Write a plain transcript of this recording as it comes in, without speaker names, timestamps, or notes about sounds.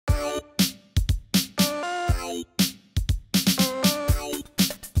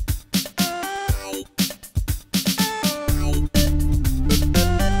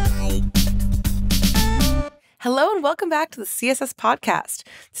welcome back to the CSS Podcast.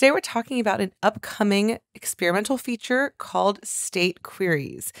 Today we're talking about an upcoming experimental feature called state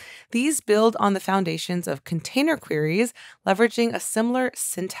queries. These build on the foundations of container queries, leveraging a similar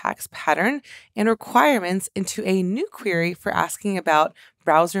syntax pattern and requirements into a new query for asking about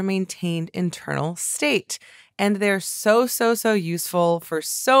browser-maintained internal state. And they're so useful for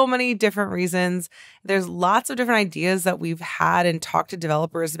so many different reasons. There's lots of different ideas that we've had and talked to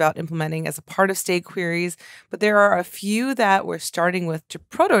developers about implementing as a part of state queries, but there are a few that we're starting with to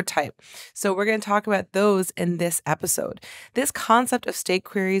prototype. So we're going to talk about those in this episode. This concept of state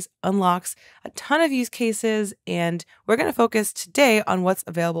queries unlocks a ton of use cases, and we're going to focus today on what's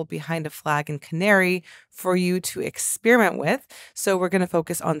available behind a flag in Canary for you to experiment with. So we're going to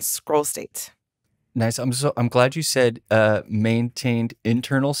focus on scroll state. Nice. I'm glad you said maintained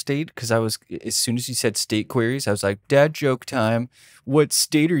internal state, because as soon as you said state queries, I was like, dad joke time. What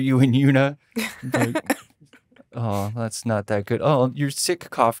state are you in, Una? Like, oh, that's not that good. Oh, your sick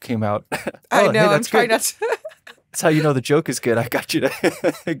cough came out. I know. Hey, I'm trying not to. That's how you know the joke is good. I got you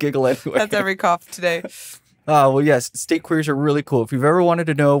to giggle anyway. That's every cough today. Well, yes, state queries are really cool. If you've ever wanted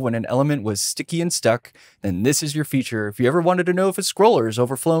to know when an element was sticky and stuck, then this is your feature. If you ever wanted to know if a scroller is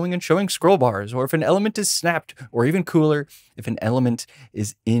overflowing and showing scroll bars, or if an element is snapped, or even cooler, if an element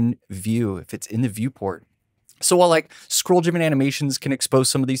is in view, if it's in the viewport. So while like scroll-driven animations can expose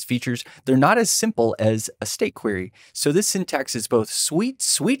some of these features, they're not as simple as a state query. So this syntax is both sweet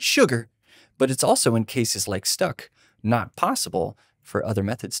sugar, but it's also in cases like stuck, not possible for other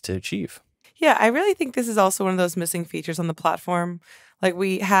methods to achieve. Yeah, I really think this is also one of those missing features on the platform. Like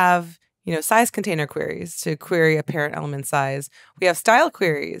we have, size container queries to query a parent element size. We have style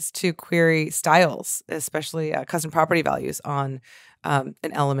queries to query styles, especially custom property values on an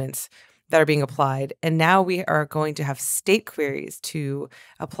element that are being applied. And now we are going to have state queries to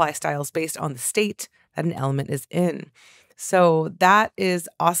apply styles based on the state that an element is in. So that is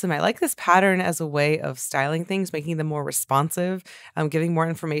awesome. I like this pattern as a way of styling things, making them more responsive, giving more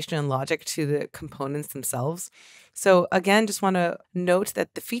information and logic to the components themselves. So again, just want to note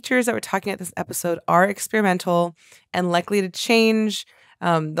that the features that we're talking about this episode are experimental and likely to change.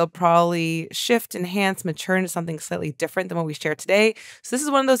 They'll probably shift, enhance, mature into something slightly different than what we share today. So this is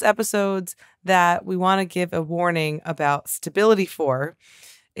one of those episodes that we want to give a warning about stability for.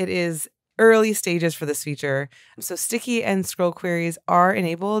 It is early stages for this feature. So sticky and scroll queries are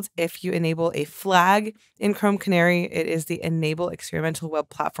enabled if you enable a flag in Chrome Canary. It is the Enable Experimental Web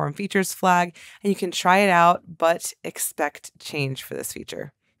Platform Features flag, and you can try it out, but expect change for this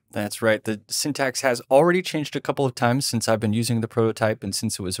feature. That's right. The syntax has already changed a couple of times since I've been using the prototype and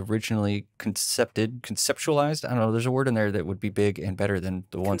since it was originally conceptualized. I don't know, there's a word in there that would be big and better than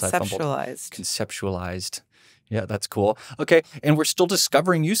the ones I fumbled. Conceptualized. Yeah, that's cool. Okay, and we're still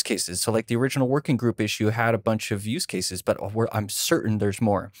discovering use cases. So like the original working group issue had a bunch of use cases, but I'm certain there's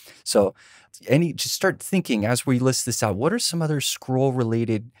more. So just start thinking as we list this out, what are some other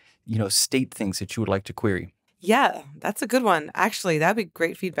scroll-related, state things that you would like to query? Yeah, that's a good one. Actually, that'd be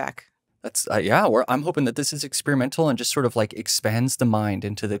great feedback. That's, I'm hoping that this is experimental and just sort of like expands the mind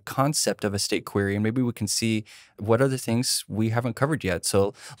into the concept of a state query. And maybe we can see what other things we haven't covered yet.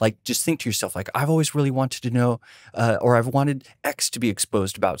 So like, just think to yourself, like, I've always really wanted to know, or I've wanted X to be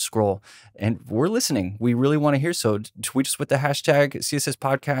exposed about scroll. And we're listening. We really want to hear. So tweet us with the hashtag CSS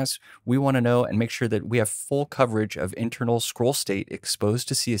Podcast. We want to know and make sure that we have full coverage of internal scroll state exposed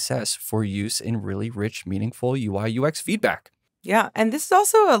to CSS for use in really rich, meaningful UI UX feedback. Yeah, and this is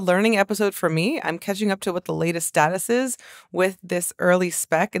also a learning episode for me. I'm catching up to what the latest status is with this early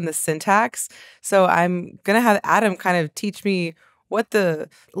spec and the syntax. So I'm going to have Adam kind of teach me what the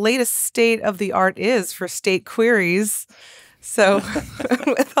latest state of the art is for state queries. So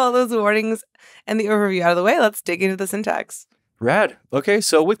with all those warnings and the overview out of the way, let's dig into the syntax. Rad. Okay,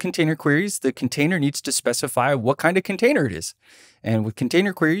 so with container queries, the container needs to specify what kind of container it is. And with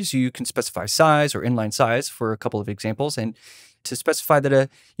container queries, you can specify size or inline size for a couple of examples. And to specify that,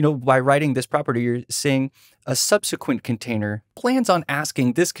 by writing this property, you're saying a subsequent container plans on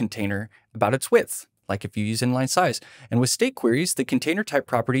asking this container about its width, like if you use inline size. And with state queries, the container type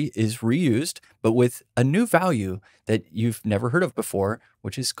property is reused, but with a new value that you've never heard of before,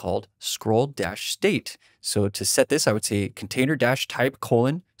 which is called scroll-state. So to set this, I would say container-type :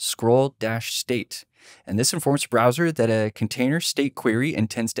 scroll-state. And this informs the browser that a container state query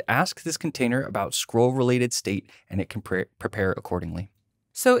intends to ask this container about scroll-related state, and it can prepare accordingly.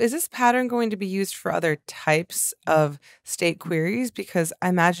 So is this pattern going to be used for other types of state queries? Because I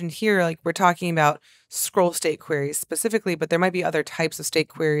imagine here, like we're talking about scroll state queries specifically, but there might be other types of state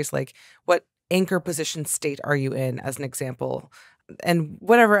queries, like what anchor position state are you in, as an example, and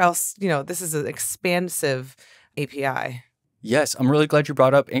whatever else, this is an expansive API. Yes, I'm really glad you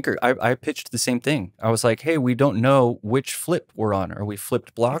brought up Anchor. I pitched the same thing. I was like, hey, we don't know which flip we're on. Are we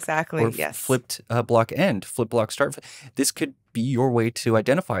flipped block? Exactly, Or yes. flipped block end, flip block start? This could be your way to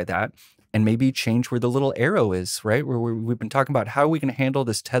identify that and maybe change where the little arrow is, right? Where we've been talking about how are we going to handle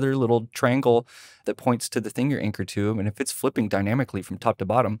this tether little triangle that points to the thing you're anchored to. And if it's flipping dynamically from top to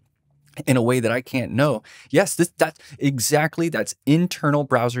bottom, in a way that I can't know. Yes, that's internal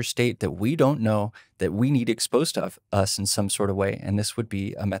browser state that we don't know, that we need exposed to us in some sort of way. And this would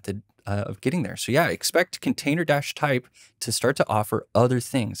be a method of getting there. So yeah, expect container-type to start to offer other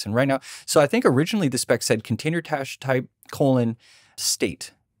things. And right now, so I think originally the spec said container-type :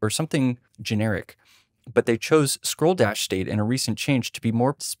 state or something generic. But they chose scroll dash state in a recent change to be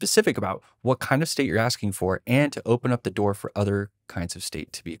more specific about what kind of state you're asking for and to open up the door for other kinds of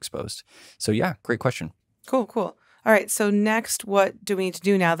state to be exposed. So yeah, great question. Cool. All right. So next, what do we need to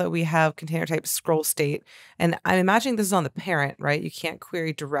do now that we have container type scroll state? And I'm imagining this is on the parent, right? You can't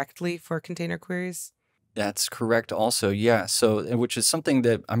query directly for container queries. That's correct also. Yeah. So, which is something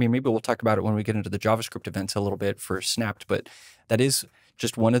that, I mean, maybe we'll talk about it when we get into the JavaScript events a little bit for Snapped, but that is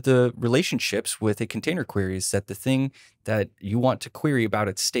just one of the relationships with a container query is that the thing that you want to query about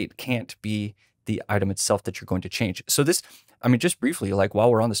its state can't be the item itself that you're going to change. So this, I mean, just briefly, like while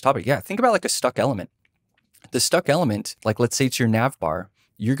we're on this topic, yeah, think about like a stuck element. The stuck element, like let's say it's your nav bar,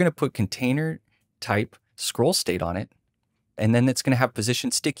 you're going to put container type scroll state on it, and then it's going to have position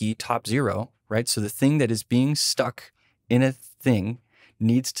sticky top 0, right? So the thing that is being stuck in a thing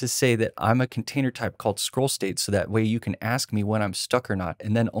needs to say that I'm a container type called scroll state, so that way you can ask me when I'm stuck or not,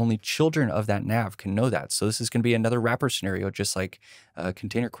 and then only children of that nav can know that. So this is going to be another wrapper scenario, just like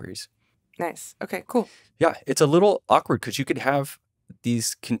container queries. Nice. Okay, cool. Yeah, it's a little awkward because you could have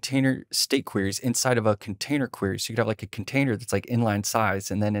these container state queries inside of a container query. So you could have like a container that's like inline size,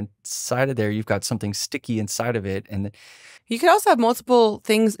 and then inside of there, you've got something sticky inside of it. And you could also have multiple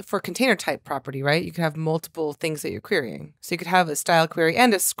things for container type property, right? You could have multiple things that you're querying. So you could have a style query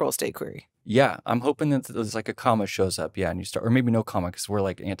and a scroll state query. Yeah, I'm hoping that there's like a comma shows up. Yeah, and you start, or maybe no comma because we're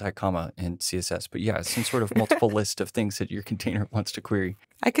like anti-comma in CSS. But yeah, some sort of multiple list of things that your container wants to query.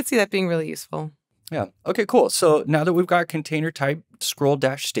 I could see that being really useful. Yeah. Okay, cool. So now that we've got container type scroll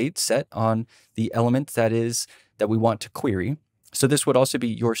dash state set on the element that we want to query. So this would also be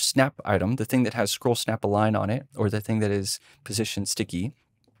your snap item, the thing that has scroll snap align on it, or the thing that is position sticky.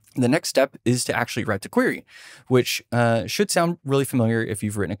 The next step is to actually write the query, which should sound really familiar if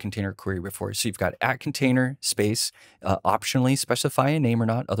you've written a container query before. So you've got @container space, optionally specify a name or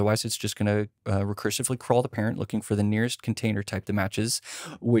not. Otherwise, it's just going to recursively crawl the parent looking for the nearest container type that matches,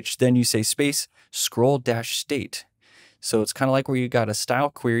 which then you say space scroll dash state. So it's kind of like where you got a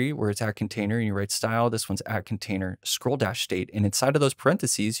style query where it's @container and you write style. This one's @container scroll dash state. And inside of those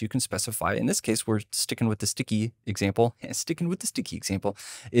parentheses, you can specify, in this case, we're sticking with the sticky example.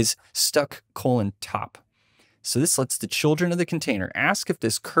 Is stuck : top. So this lets the children of the container ask if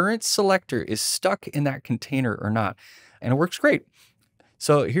this current selector is stuck in that container or not. And it works great.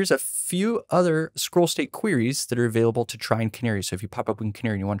 So here's a few other scroll state queries that are available to try in Canary. So if you pop up in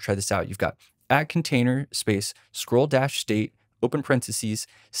Canary and you want to try this out, you've got @container space scroll dash state open parentheses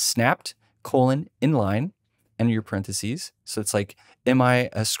snapped : inline, enter your parentheses. So it's like, am I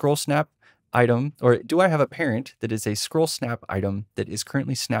a scroll snap item, or do I have a parent that is a scroll snap item that is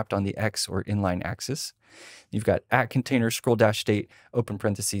currently snapped on the X or inline axis? You've got @container scroll dash state open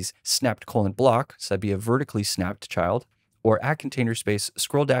parentheses snapped : block. So that'd be a vertically snapped child, or @container space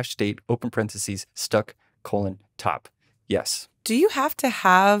scroll dash state open parentheses stuck : top. Yes. Do you have to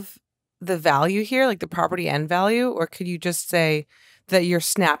have the value here, like the property end value, or could you just say that you're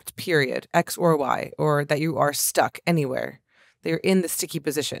snapped, period, X or Y, or that you are stuck anywhere, that you're in the sticky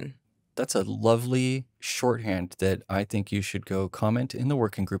position? That's a lovely shorthand that I think you should go comment in the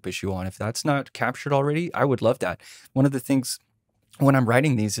working group issue on. If that's not captured already, I would love that. One of the things when I'm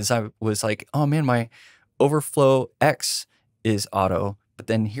writing these is I was like, oh man, my overflow X is auto, but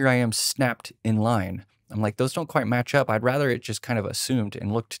then here I am snapped in line. I'm like, those don't quite match up. I'd rather it just kind of assumed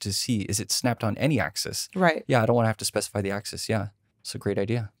and looked to see, is it snapped on any axis? Right. Yeah, I don't want to have to specify the axis. Yeah, it's a great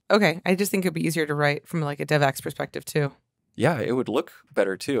idea. Okay, I just think it'd be easier to write from like a DevX perspective too. Yeah, it would look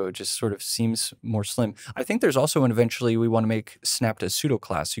better too. It just sort of seems more slim. I think there's also an eventually we want to make snapped a pseudo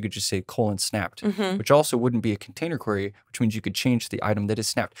class. You could just say snapped, which also wouldn't be a container query, which means you could change the item that is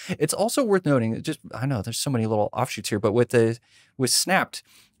snapped. It's also worth noting, I know there's so many little offshoots here, but with snapped,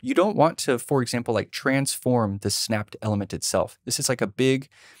 you don't want to, for example, like transform the snapped element itself. This is like a big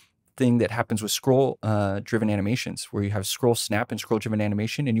thing that happens with scroll driven animations where you have scroll snap and scroll driven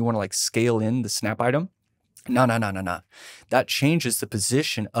animation and you want to like scale in the snap item. No, no, no, no, no. That changes the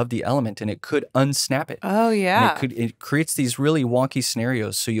position of the element and it could unsnap it. Oh, And yeah. it creates these really wonky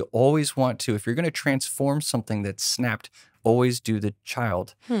scenarios. So you always want to, if you're going to transform something that's snapped, always do the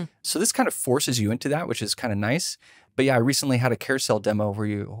child. So this kind of forces you into that, which is kind of nice. But yeah, I recently had a carousel demo where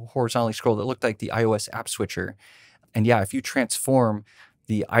you horizontally scroll that looked like the iOS app switcher. And yeah, if you transform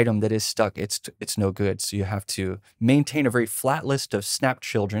the item that is stuck, it's no good. So you have to maintain a very flat list of snap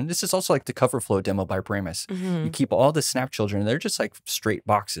children. This is also like the CoverFlow demo by Bramus. You keep all the snap children. They're just like straight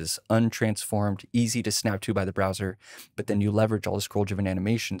boxes, untransformed, easy to snap to by the browser. But then you leverage all the scroll-driven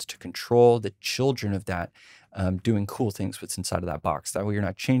animations to control the children of that, doing cool things with inside of that box. That way you're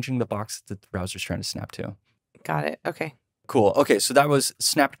not changing the box that the browser's trying to snap to. Got it. Okay. Cool. Okay, so that was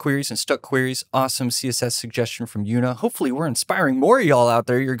snapped queries and stuck queries. Awesome CSS suggestion from Yuna. Hopefully we're inspiring more of y'all out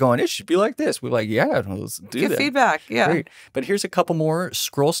there. You're going, it should be like this. We're like, yeah, let's do that. Give feedback. Yeah. Great. But here's a couple more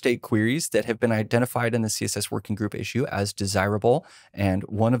scroll state queries that have been identified in the CSS working group issue as desirable. And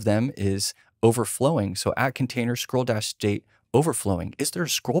one of them is overflowing. So at container scroll-state overflowing. Is there a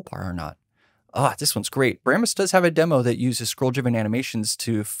scroll bar or not? This one's great. Bramus does have a demo that uses scroll-driven animations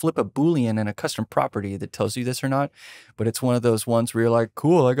to flip a Boolean in a custom property that tells you this or not. But it's one of those ones where you're like,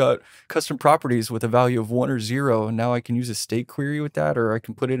 cool, I got custom properties with a value of 1 or 0. And now I can use a state query with that, or I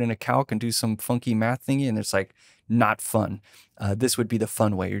can put it in a calc and do some funky math thingy. And it's like, not fun. This would be the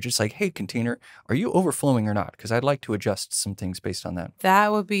fun way. You're just like, hey, container, are you overflowing or not? Because I'd like to adjust some things based on that.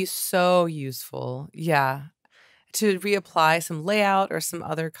 That would be so useful. Yeah. To reapply some layout or some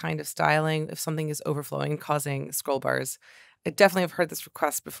other kind of styling if something is overflowing, causing scroll bars. I definitely have heard this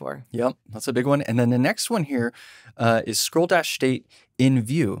request before. Yep, that's a big one. And then the next one here is scroll-state in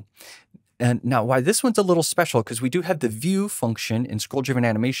view. And now why this one's a little special, because we do have the view function in scroll-driven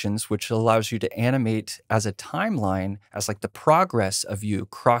animations, which allows you to animate as a timeline, as like the progress of you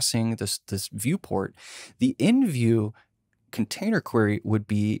crossing this viewport. The in view container query would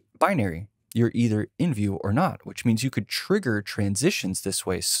be binary. You're either in view or not, which means you could trigger transitions this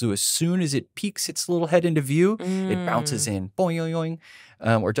way. So as soon as it peeks its little head into view, it bounces in, boing,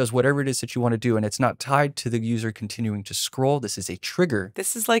 or does whatever it is that you want to do. And it's not tied to the user continuing to scroll. This is a trigger.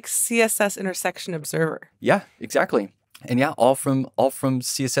 This is like CSS intersection observer. Yeah, exactly. And yeah, all from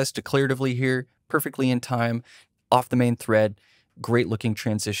CSS declaratively here, perfectly in time, off the main thread. Great looking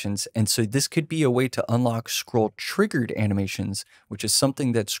transitions. And so this could be a way to unlock scroll triggered animations, which is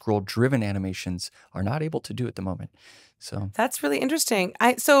something that scroll driven animations are not able to do at the moment. So that's really interesting.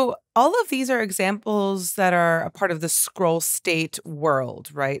 So all of these are examples that are a part of the scroll state world,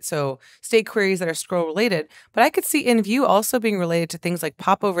 right? So state queries that are scroll related, but I could see in view also being related to things like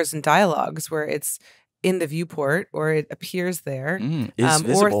popovers and dialogues where it's in the viewport or it appears there. Is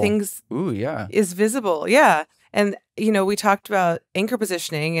visible. Or things is visible. Yeah. And, you know, we talked about anchor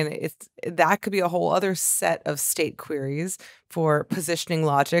positioning, and that could be a whole other set of state queries for positioning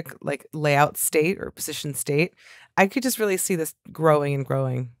logic, like layout state or position state. I could just really see this growing and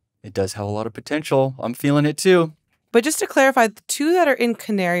growing. It does have a lot of potential. I'm feeling it too. But just to clarify, the two that are in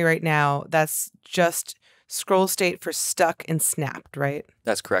Canary right now, that's just scroll state for stuck and snapped, right?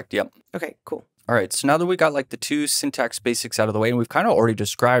 That's correct. Yep. Okay, cool. All right, so now that we got like the two syntax basics out of the way, and we've kind of already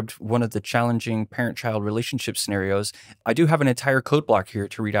described one of the challenging parent-child relationship scenarios, I do have an entire code block here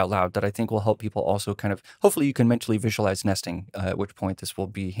to read out loud that I think will help people also kind of, hopefully you can mentally visualize nesting, at which point this will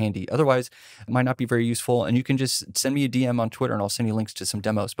be handy. Otherwise, it might not be very useful, and you can just send me a DM on Twitter and I'll send you links to some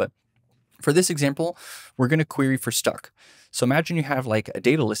demos. But for this example, we're going to query for stuck. So imagine you have like a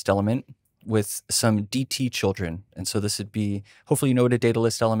data list element with some DT children. And so this would be, hopefully you know what a data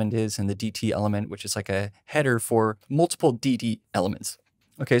list element is, and the DT element, which is like a header for multiple DT elements.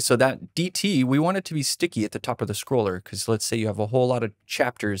 Okay, so that DT, we want it to be sticky at the top of the scroller, because let's say you have a whole lot of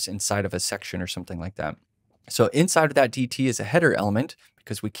chapters inside of a section or something like that. So inside of that DT is a header element,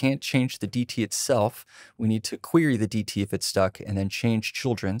 because we can't change the DT itself. We need to query the DT if it's stuck and then change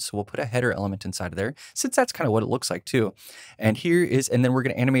children. So we'll put a header element inside of there, since that's kind of what it looks like too. And then we're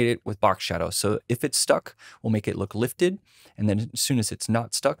going to animate it with box shadow. So if it's stuck, we'll make it look lifted. And then as soon as it's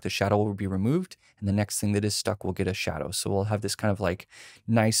not stuck, the shadow will be removed. And the next thing that is stuck will get a shadow. So we'll have this kind of like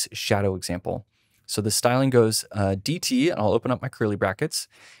nice shadow example. So the styling goes DT, and I'll open up my curly brackets,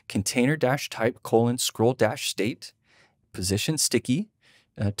 container-type : scroll-state, position sticky,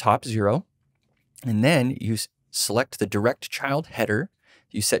 top 0. And then you select the direct child header.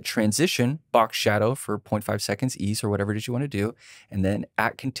 You set transition box shadow for 0.5 seconds ease or whatever it is you want to do. And then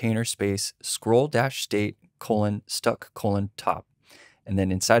at container space scroll-state : stuck : top. And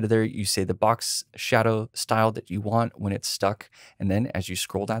then inside of there, you say the box shadow style that you want when it's stuck. And then as you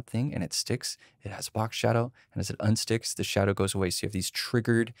scroll that thing and it sticks, it has a box shadow. And as it unsticks, the shadow goes away. So you have these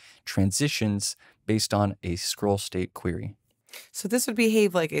triggered transitions based on a scroll state query. So this would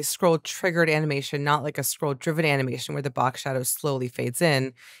behave like a scroll triggered animation, not like a scroll driven animation where the box shadow slowly fades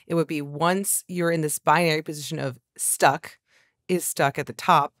in. It would be once you're in this binary position of stuck, is stuck at the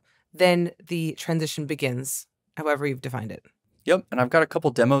top, then the transition begins, however you've defined it. Yep. And I've got a couple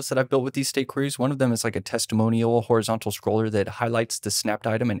demos that I've built with these state queries. One of them is like a testimonial horizontal scroller that highlights the snapped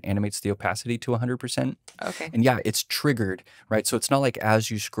item and animates the opacity to 100%. Okay. And yeah, it's triggered, right? So it's not like as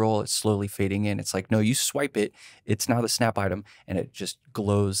you scroll, it's slowly fading in. It's like, no, you swipe it, it's now the snap item, and it just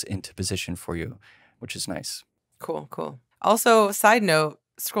glows into position for you, which is nice. Cool, cool. Also, side note,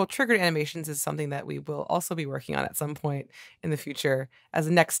 scroll triggered animations is something that we will also be working on at some point in the future as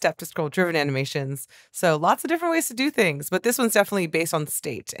a next step to scroll driven animations. So lots of different ways to do things, but this one's definitely based on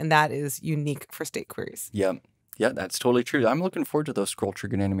state, and that is unique for state queries. Yeah. Yeah, that's totally true. I'm looking forward to those scroll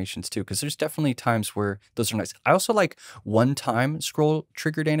triggered animations too, because there's definitely times where those are nice. I also like one-time scroll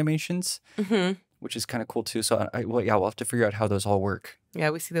triggered animations, which is kind of cool too. So we'll have to figure out how those all work. Yeah,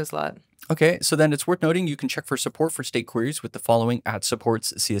 we see those a lot. Okay, so then it's worth noting you can check for support for state queries with the following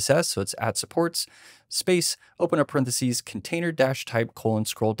 @supports CSS. So it's @supports space, open up parentheses, container-type :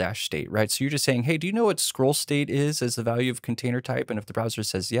 scroll-state, right? So you're just saying, hey, do you know what scroll state is as the value of container type? And if the browser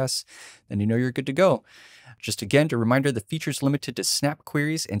says yes, then you know you're good to go. Just again, a reminder, the feature's limited to snap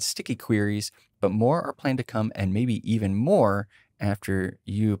queries and sticky queries, but more are planned to come, and maybe even more after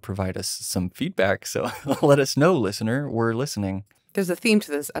you provide us some feedback. So let us know, listener, we're listening. There's a theme to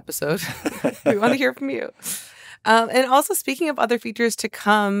this episode. We want to hear from you. And also, speaking of other features to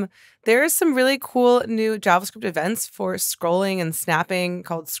come, there's some really cool new JavaScript events for scrolling and snapping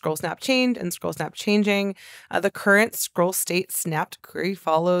called scroll snap change and scroll snap changing. The current scroll state snapped query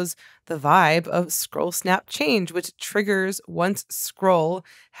follows the vibe of scroll snap change, which triggers once scroll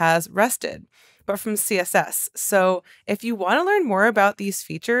has rested, but from CSS. So if you want to learn more about these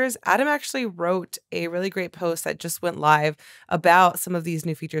features, Adam actually wrote a really great post that just went live about some of these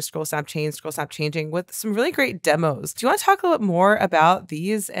new features, scroll snap change, scroll snap changing, with some really great demos. Do you want to talk a little bit more about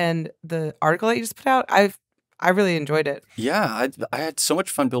these and the article that you just put out? I really enjoyed it. Yeah, I had so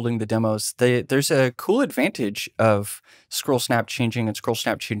much fun building the demos. There's a cool advantage of scroll snap changing and scroll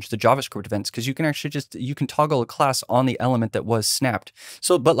snap change the JavaScript events, because you can actually you can toggle a class on the element that was snapped.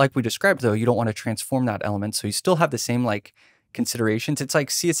 So, but like we described though, you don't want to transform that element. So you still have the same like considerations. It's like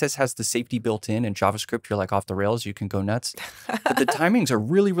CSS has the safety built in, and JavaScript, you're like off the rails, you can go nuts. But the timings are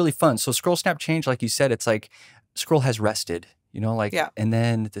really, really fun. So scroll snap change, like you said, it's like scroll has rested. And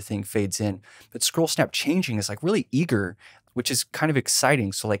then the thing fades in. But scroll snap changing is like really eager, which is kind of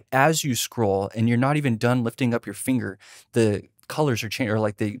exciting. So like as you scroll and you're not even done lifting up your finger, the colors are changing, or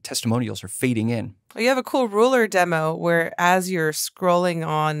like the testimonials are fading in. Well, you have a cool ruler demo where as you're scrolling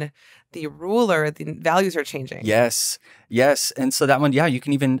on the ruler, the values are changing. Yes. And so that one, you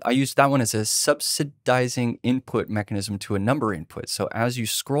can even, I use that one as a subsidizing input mechanism to a number input. So as you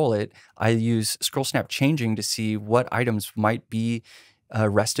scroll it, I use scroll snap changing to see what items might be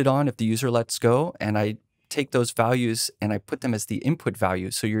rested on if the user lets go. And I take those values and I put them as the input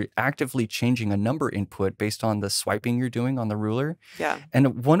value. So you're actively changing a number input based on the swiping you're doing on the ruler. Yeah.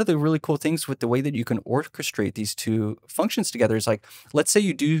 And one of the really cool things with the way that you can orchestrate these two functions together is like, let's say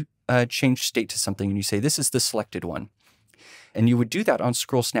you do change state to something and you say, this is the selected one. And you would do that on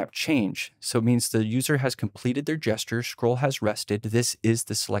scroll snap change. So it means the user has completed their gesture, scroll has rested, this is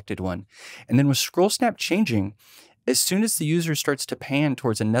the selected one. And then with scroll snap changing, as soon as the user starts to pan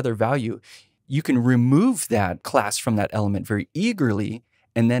towards another value, you can remove that class from that element very eagerly,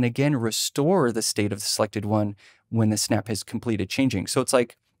 and then again restore the state of the selected one when the snap has completed changing. So it's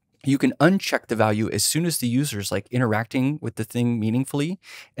like you can uncheck the value as soon as the user's like interacting with the thing meaningfully,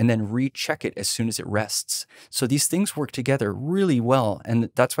 and then recheck it as soon as it rests. So these things work together really well.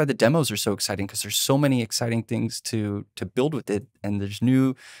 And that's why the demos are so exciting, because there's so many exciting things to build with it. And there's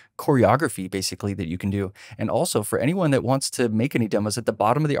new choreography basically that you can do. And also for anyone that wants to make any demos, at the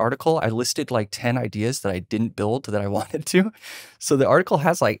bottom of the article, I listed like 10 ideas that I didn't build that I wanted to. So the article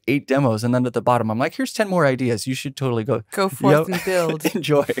has like 8 demos. And then at the bottom, I'm like, here's 10 more ideas. You should totally go forth and build.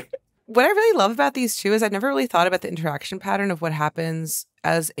 Enjoy. What I really love about these two is I've never really thought about the interaction pattern of what happens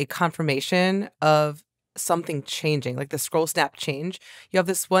as a confirmation of something changing, like the scroll snap change. You have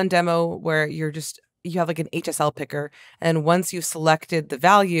this one demo where you have like an HSL picker, and once you've selected the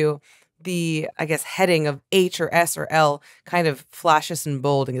value, the, I guess, heading of H or S or L kind of flashes in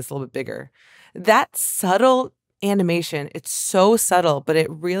bold and gets a little bit bigger. That subtle animation. It's so subtle, but it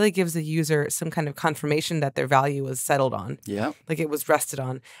really gives the user some kind of confirmation that their value was settled on. Yeah. Like it was rested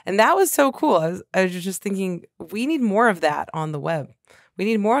on. And that was so cool. I was just thinking, we need more of that on the web. We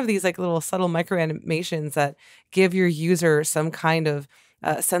need more of these like little subtle micro animations that give your user some kind of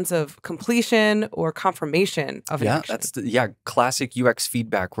sense of completion or confirmation of an action. That's classic UX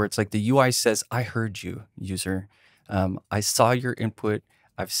feedback where it's like the UI says, I heard you, user. I saw your input.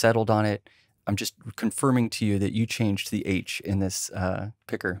 I've settled on it. I'm just confirming to you that you changed the H in this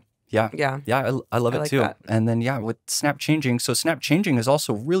picker. Yeah. I love it too. That. And then, with snap changing. So snap changing is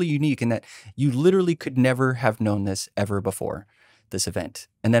also really unique in that you literally could never have known this ever before this event.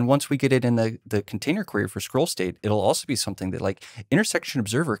 And then once we get it in the container query for scroll state, it'll also be something that like intersection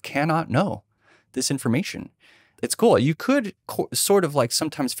observer cannot know this information. It's cool. You could sort of like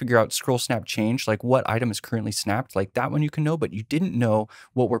sometimes figure out scroll snap change, like what item is currently snapped, like that one you can know, but you didn't know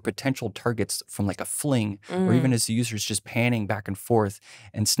what were potential targets from like a fling or even as the user's just panning back and forth.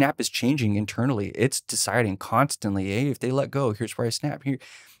 And snap is changing internally. It's deciding constantly, hey, if they let go, here's where I snap here.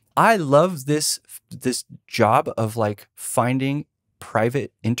 I love this job of like finding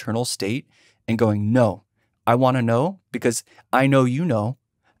private internal state and going, no, I want to know because I know you know,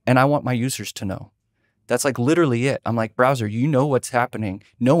 and I want my users to know. That's like literally it. I'm like, browser, you know what's happening.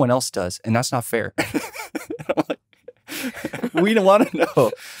 No one else does. And that's not fair. We don't want to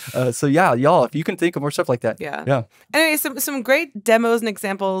know. So yeah, y'all, if you can think of more stuff like that. Yeah. Anyway, some great demos and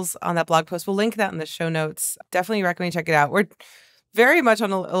examples on that blog post. We'll link that in the show notes. Definitely recommend you check it out. We're very much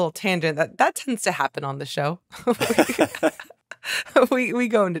on a little tangent. That tends to happen on the show. we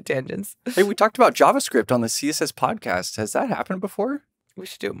go into tangents. Hey, we talked about JavaScript on the CSS podcast. Has that happened before? We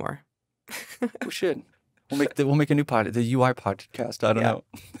should do it more. We should. We'll make a new the UI podcast. I don't know.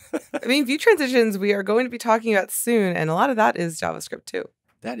 I mean, view transitions we are going to be talking about soon, and a lot of that is JavaScript too.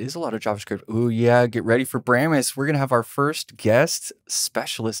 That is a lot of JavaScript. Ooh, yeah. Get ready for Bramis. We're going to have our first guest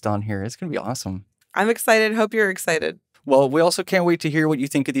specialist on here. It's going to be awesome. I'm excited. Hope you're excited. Well, we also can't wait to hear what you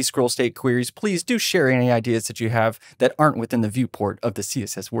think of these scroll state queries. Please do share any ideas that you have that aren't within the viewport of the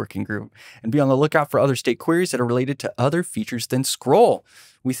CSS working group. And be on the lookout for other state queries that are related to other features than scroll.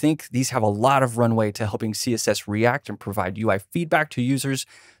 We think these have a lot of runway to helping CSS react and provide UI feedback to users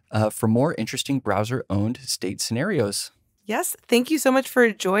for more interesting browser-owned state scenarios. Yes, thank you so much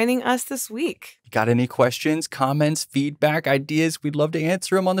for joining us this week. Got any questions, comments, feedback, ideas? We'd love to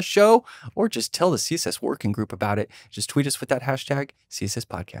answer them on the show, or just tell the CSS working group about it. Just tweet us with that hashtag CSS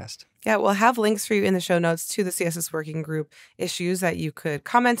Podcast. Yeah, we'll have links for you in the show notes to the CSS working group issues that you could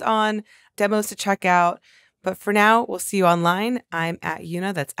comment on, demos to check out. But for now, we'll see you online. I'm at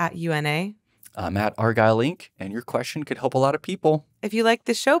Una, that's at UNA. I'm at Argyle Inc., and your question could help a lot of people. If you like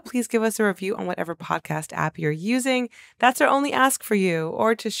this show, please give us a review on whatever podcast app you're using. That's our only ask for you,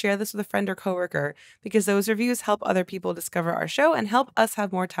 or to share this with a friend or coworker, because those reviews help other people discover our show and help us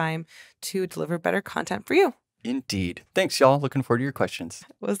have more time to deliver better content for you. Indeed. Thanks, y'all. Looking forward to your questions.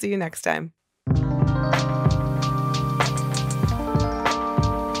 We'll see you next time.